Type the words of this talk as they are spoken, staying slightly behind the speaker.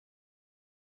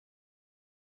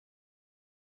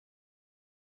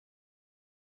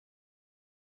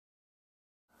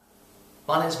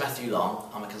My name is Matthew Long.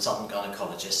 I'm a consultant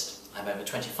gynaecologist. I have over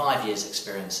 25 years'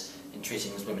 experience in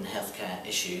treating women's healthcare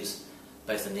issues,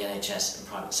 both in the NHS and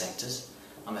private sectors.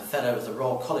 I'm a fellow of the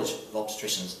Royal College of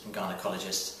Obstetricians and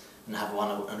Gynaecologists and have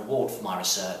won an award for my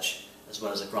research, as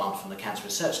well as a grant from the Cancer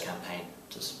Research Campaign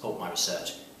to support my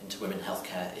research into women's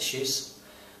healthcare issues.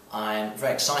 I'm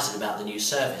very excited about the new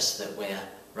service that we're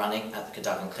running at the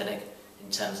Cadogan Clinic in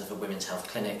terms of a women's health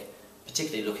clinic,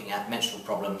 particularly looking at menstrual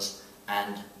problems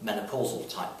and menopausal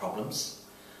type problems.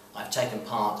 I've taken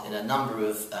part in a number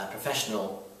of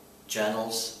professional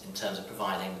journals in terms of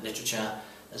providing literature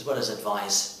as well as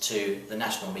advice to the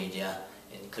national media,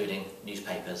 including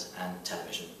newspapers and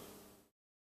television.